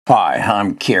Hi,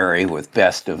 I'm Kerry with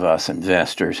Best of Us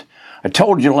Investors. I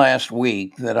told you last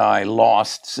week that I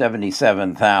lost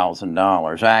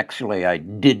 $77,000. Actually, I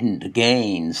didn't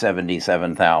gain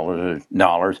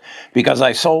 $77,000 because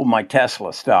I sold my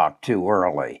Tesla stock too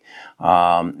early.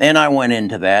 And I went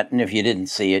into that, and if you didn't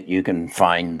see it, you can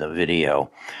find the video.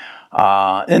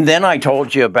 And then I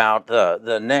told you about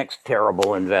the next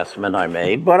terrible investment I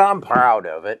made, but I'm proud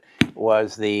of it,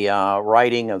 was the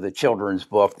writing of the children's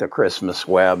book, The Christmas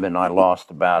Web, and I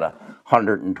lost about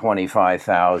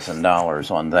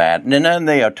 $125,000 on that. And then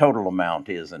the total amount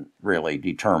isn't really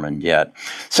determined yet.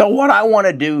 So what I want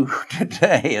to do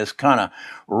today is kind of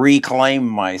reclaim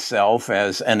myself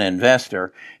as an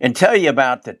investor and tell you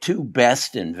about the two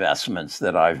best investments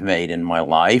that I've made in my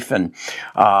life and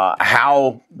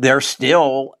how they're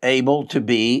still able to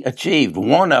be achieved.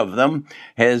 One of them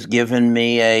has given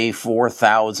me a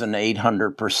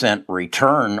 4,800%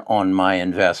 return on my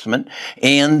investment,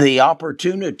 and the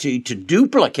opportunity to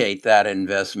duplicate that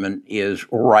investment is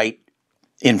right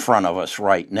in front of us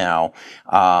right now,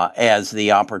 as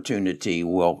the opportunity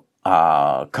will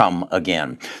come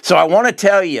again. So I want to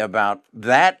tell you about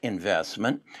that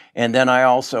investment, and then I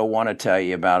also want to tell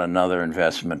you about another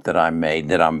investment that I made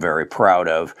that I'm very proud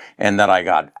of and that I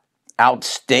got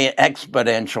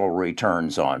exponential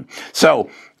returns on. So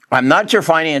I'm not your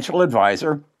financial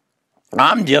advisor.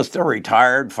 I'm just a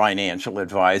retired financial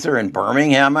advisor in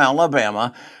Birmingham,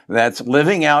 Alabama, that's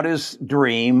living out his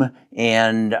dream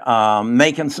and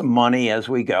making some money as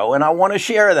we go. And I want to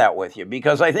share that with you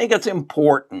because I think it's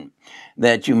important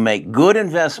that you make good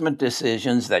investment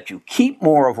decisions, that you keep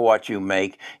more of what you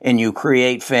make, and you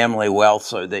create family wealth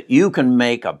so that you can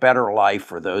make a better life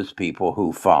for those people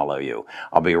who follow you.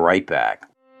 I'll be right back.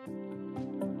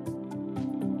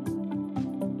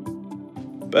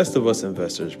 Best of Us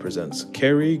Investors presents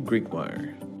Kerry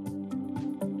Griegmeyer.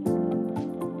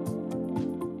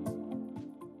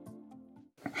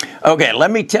 Okay,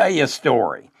 let me tell you a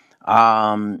story.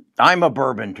 I'm a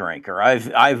bourbon drinker.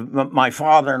 My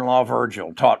father-in-law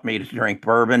Virgil taught me to drink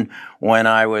bourbon when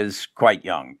I was quite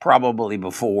young, probably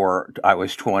before I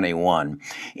was 21.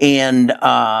 And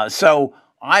so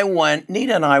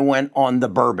Nita and I went on the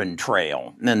Bourbon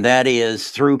Trail, and that is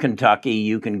through Kentucky.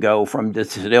 You can go from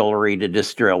distillery to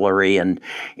distillery and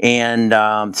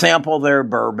sample their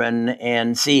bourbon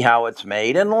and see how it's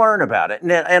made and learn about it.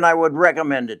 And I would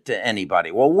recommend it to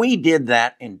anybody. Well, we did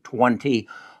that in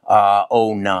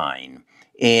 2009,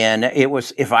 and it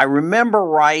was, if I remember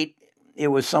right, it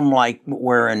was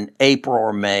we're in April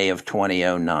or May of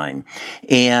 2009.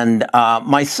 And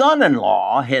my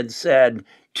son-in-law had said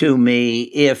to me,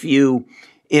 if you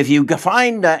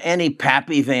find any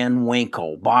Pappy Van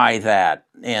Winkle, buy that.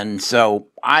 And so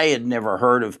I had never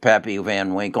heard of Pappy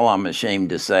Van Winkle, I'm ashamed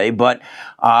to say, but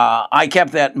I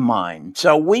kept that in mind.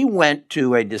 So we went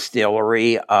to a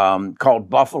distillery called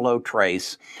Buffalo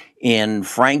Trace in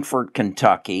Frankfort,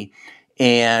 Kentucky.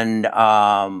 And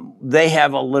they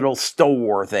have a little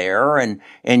store there, and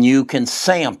you can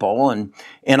sample. And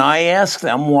I asked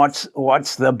them, what's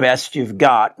the best you've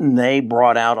got? And they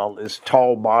brought out this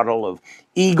tall bottle of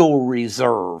Eagle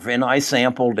Reserve, and I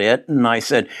sampled it. And I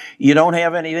said, you don't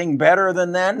have anything better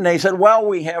than that? And they said, well,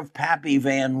 we have Pappy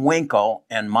Van Winkle.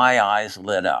 And my eyes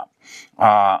lit up.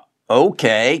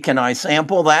 Okay, can I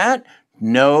sample that?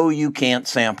 No, you can't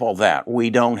sample that. We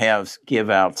don't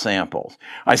give out samples.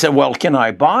 I said, well, can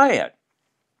I buy it?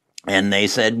 And they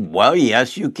said, well,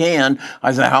 yes, you can.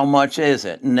 I said, how much is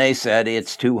it? And they said,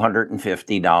 it's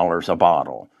 $250 a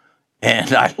bottle.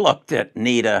 And I looked at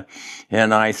Nita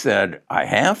and I said, I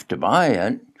have to buy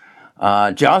it.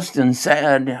 Justin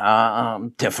said,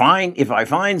 if I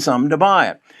find some, to buy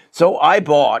it. So I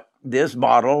bought this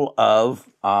bottle of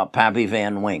Pappy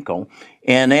Van Winkle.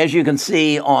 And as you can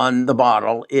see on the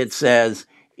bottle, it says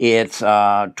it's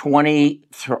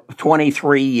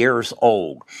 23 years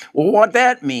old. Well, what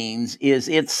that means is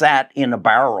it sat in a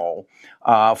barrel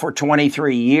for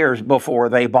 23 years before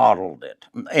they bottled it.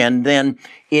 And then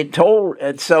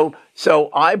so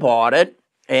I bought it.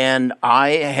 And I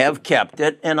have kept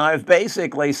it, and I've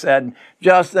basically said,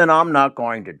 Justin, I'm not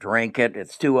going to drink it.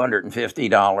 It's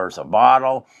 $250 a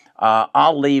bottle.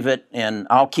 I'll leave it, and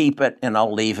I'll keep it, and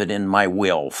I'll leave it in my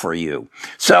will for you.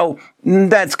 So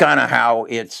that's kind of how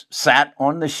it's sat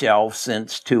on the shelf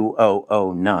since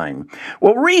 2009.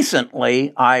 Well,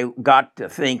 recently I got to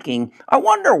thinking, I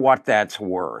wonder what that's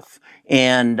worth.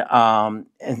 And so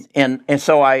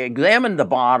I examined the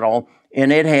bottle,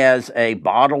 and it has a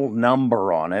bottle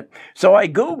number on it. So I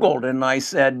Googled and I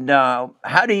said,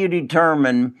 how do you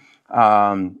determine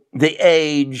the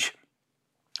age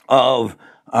of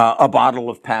a bottle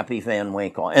of Pappy Van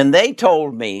Winkle? And they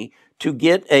told me to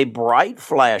get a bright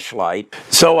flashlight.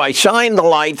 So I shine the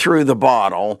light through the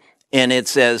bottle, and it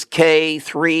says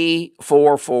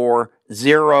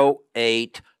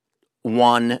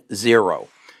K3440810.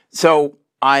 So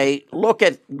I look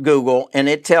at Google, and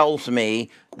it tells me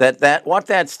that what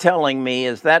that's telling me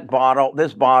is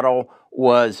this bottle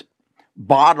was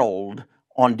bottled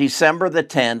on December the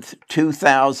 10th,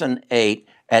 2008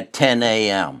 at 10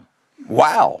 a.m.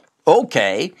 Wow.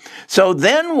 Okay. So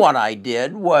then what I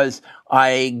did was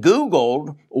I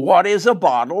Googled what is a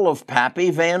bottle of Pappy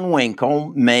Van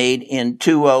Winkle made in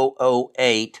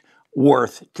 2008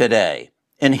 worth today.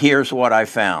 And here's what I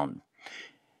found.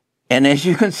 And as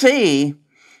you can see,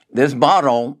 this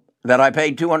bottle that I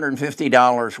paid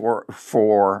 $250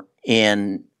 for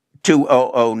in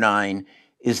 2009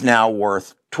 is now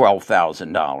worth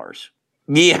 $12,000.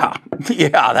 Yeah,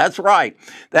 that's right.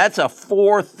 That's a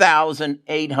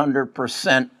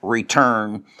 4,800%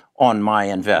 return on my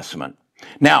investment.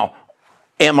 Now,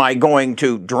 am I going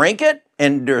to drink it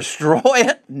and destroy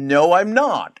it? No, I'm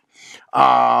not.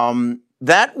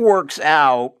 That works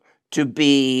out to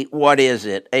be, what is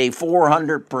it, a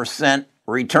 400%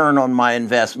 return on my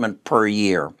investment per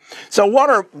year. So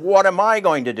what am I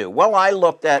going to do? Well, I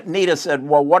looked at, Nita said,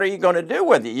 well, what are you going to do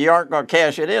with it? You aren't going to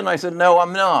cash it in? I said, no,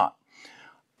 I'm not.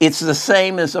 It's the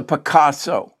same as a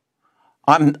Picasso.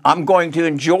 I'm going to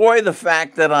enjoy the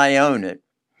fact that I own it,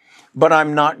 but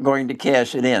I'm not going to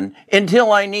cash it in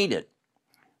until I need it.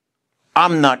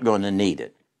 I'm not going to need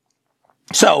it.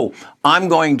 So I'm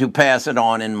going to pass it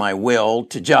on in my will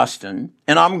to Justin,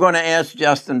 and I'm going to ask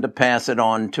Justin to pass it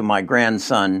on to my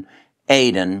grandson,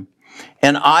 Aiden.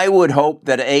 And I would hope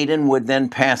that Aiden would then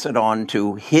pass it on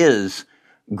to his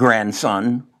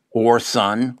grandson or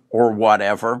son or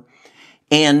whatever.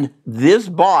 And this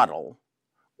bottle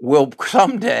will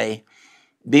someday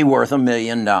be worth $1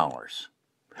 million.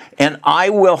 And I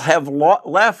will have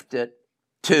left it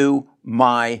to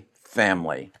my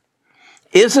family.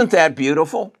 Isn't that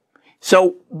beautiful?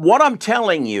 So what I'm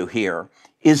telling you here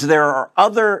is there are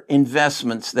other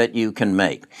investments that you can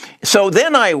make. So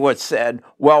then I said,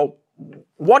 well,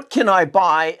 what can I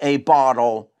buy a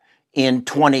bottle in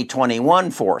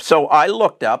 2021 for? So I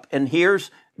looked up, and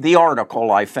here's the article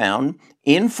I found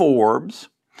in Forbes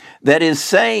that is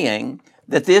saying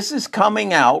that this is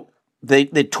coming out, the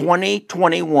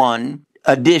 2021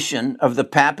 edition of the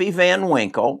Pappy Van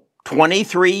Winkle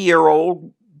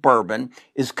 23-year-old bourbon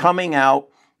is coming out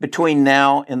between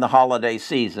now and the holiday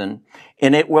season,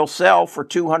 and it will sell for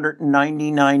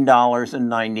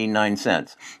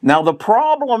 $299.99. Now, the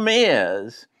problem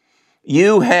is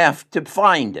you have to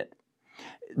find it.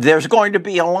 There's going to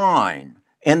be a line,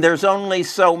 and there's only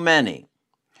so many.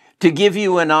 To give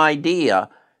you an idea,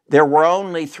 there were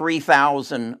only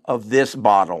 3,000 of this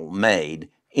bottle made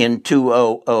in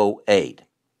 2008.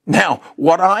 Now,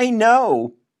 what I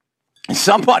know,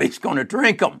 somebody's going to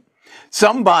drink them.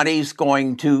 Somebody's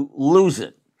going to lose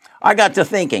it. I got to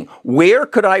thinking, where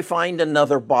could I find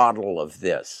another bottle of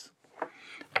this?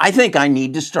 I think I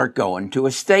need to start going to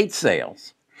estate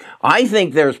sales. I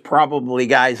think there's probably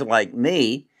guys like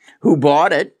me who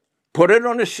bought it, put it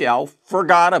on a shelf,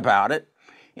 forgot about it,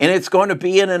 and it's going to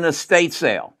be in an estate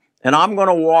sale. And I'm going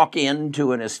to walk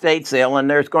into an estate sale, and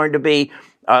there's going to be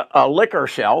a liquor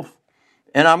shelf,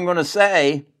 and I'm going to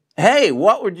say, hey,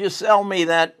 what would you sell me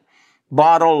that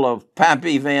bottle of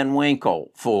Pappy Van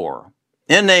Winkle for?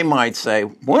 And they might say,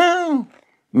 well,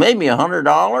 maybe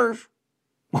 $100.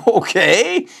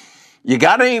 Okay, you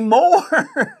got any more?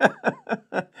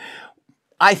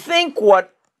 I think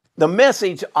what the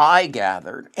message I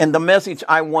gathered, and the message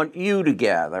I want you to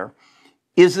gather,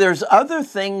 is there's other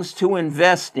things to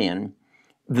invest in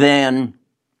than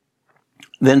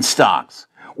stocks.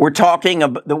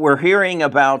 We're hearing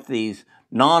about these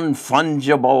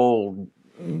non-fungible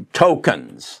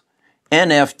tokens,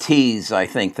 NFTs, I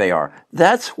think they are.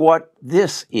 That's what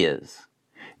this is.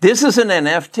 This is an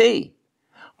NFT,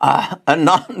 a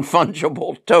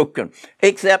non-fungible token.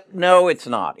 Except, no, it's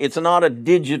not. It's not a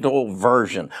digital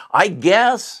version. I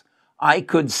guess I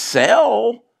could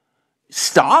sell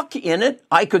stock in it.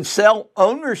 I could sell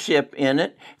ownership in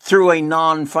it through a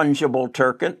non-fungible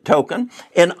token.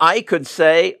 And I could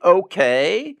say,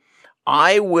 okay,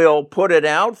 I will put it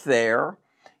out there.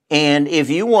 And if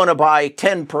you want to buy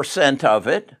 10% of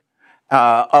it,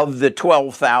 of the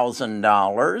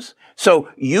 $12,000, so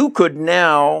you could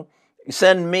now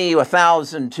send me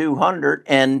 $1,200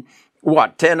 and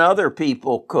 10 other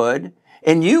people could,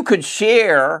 and you could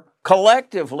share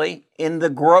collectively in the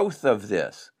growth of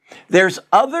this. There's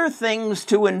other things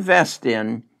to invest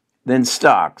in than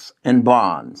stocks and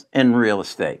bonds and real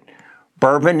estate.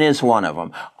 Bourbon is one of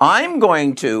them. I'm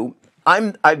going to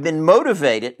I've been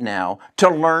motivated now to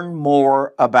learn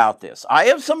more about this. I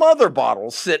have some other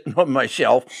bottles sitting on my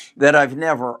shelf that I've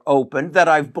never opened, that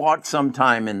I've bought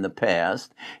sometime in the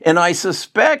past, and I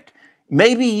suspect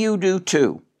maybe you do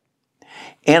too.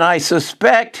 And I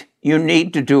suspect you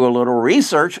need to do a little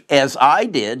research, as I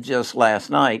did just last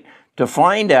night, to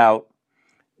find out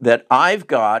that I've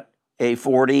got a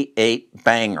 48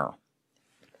 banger.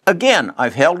 Again,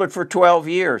 I've held it for 12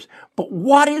 years, but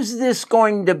what is this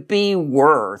going to be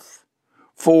worth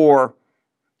for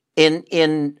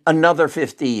in another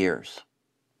 50 years?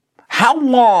 How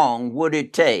long would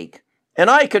it take? And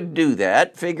I could do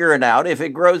that, figure it out. If it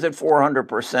grows at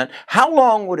 400%, how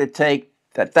long would it take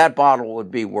that bottle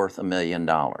would be worth $1 million?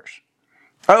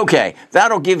 Okay,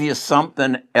 that'll give you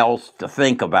something else to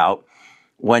think about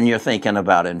when you're thinking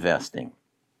about investing.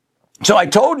 So I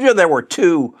told you there were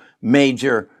two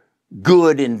major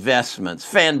good investments,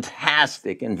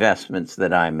 fantastic investments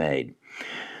that I made.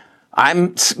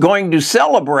 I'm going to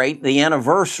celebrate the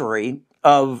anniversary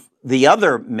of the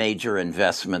other major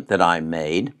investment that I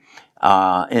made,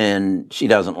 and she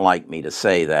doesn't like me to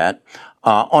say that.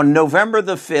 On November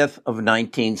the 5th of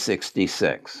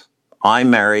 1966, I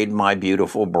married my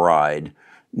beautiful bride,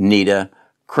 Nita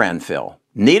Cranfill,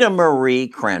 Nita Marie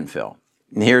Cranfill.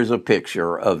 And here's a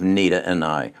picture of Nita and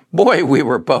I. Boy, we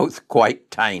were both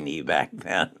quite tiny back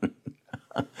then.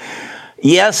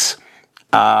 Yes,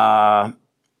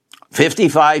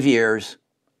 55 years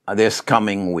this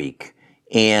coming week.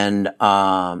 And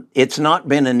it's not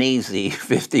been an easy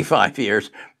 55 years,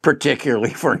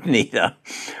 particularly for Nita.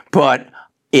 But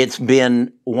it's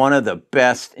been one of the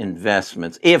best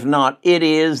investments. If not, it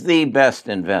is the best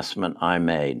investment I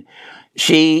made.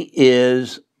 She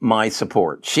is my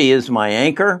support. She is my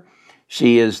anchor.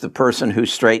 She is the person who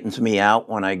straightens me out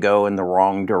when I go in the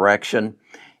wrong direction.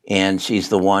 And she's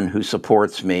the one who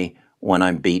supports me when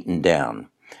I'm beaten down.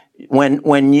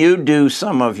 When you do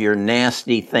some of your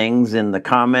nasty things in the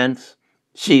comments,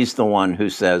 she's the one who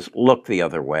says, look the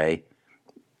other way.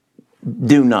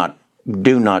 Do not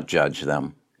judge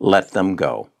them. Let them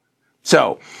go.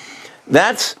 So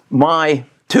that's my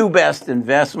two best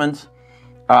investments.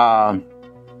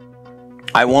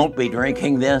 I won't be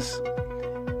drinking this.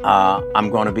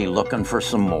 I'm going to be looking for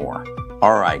some more.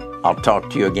 All right, I'll talk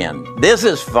to you again. This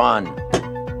is fun.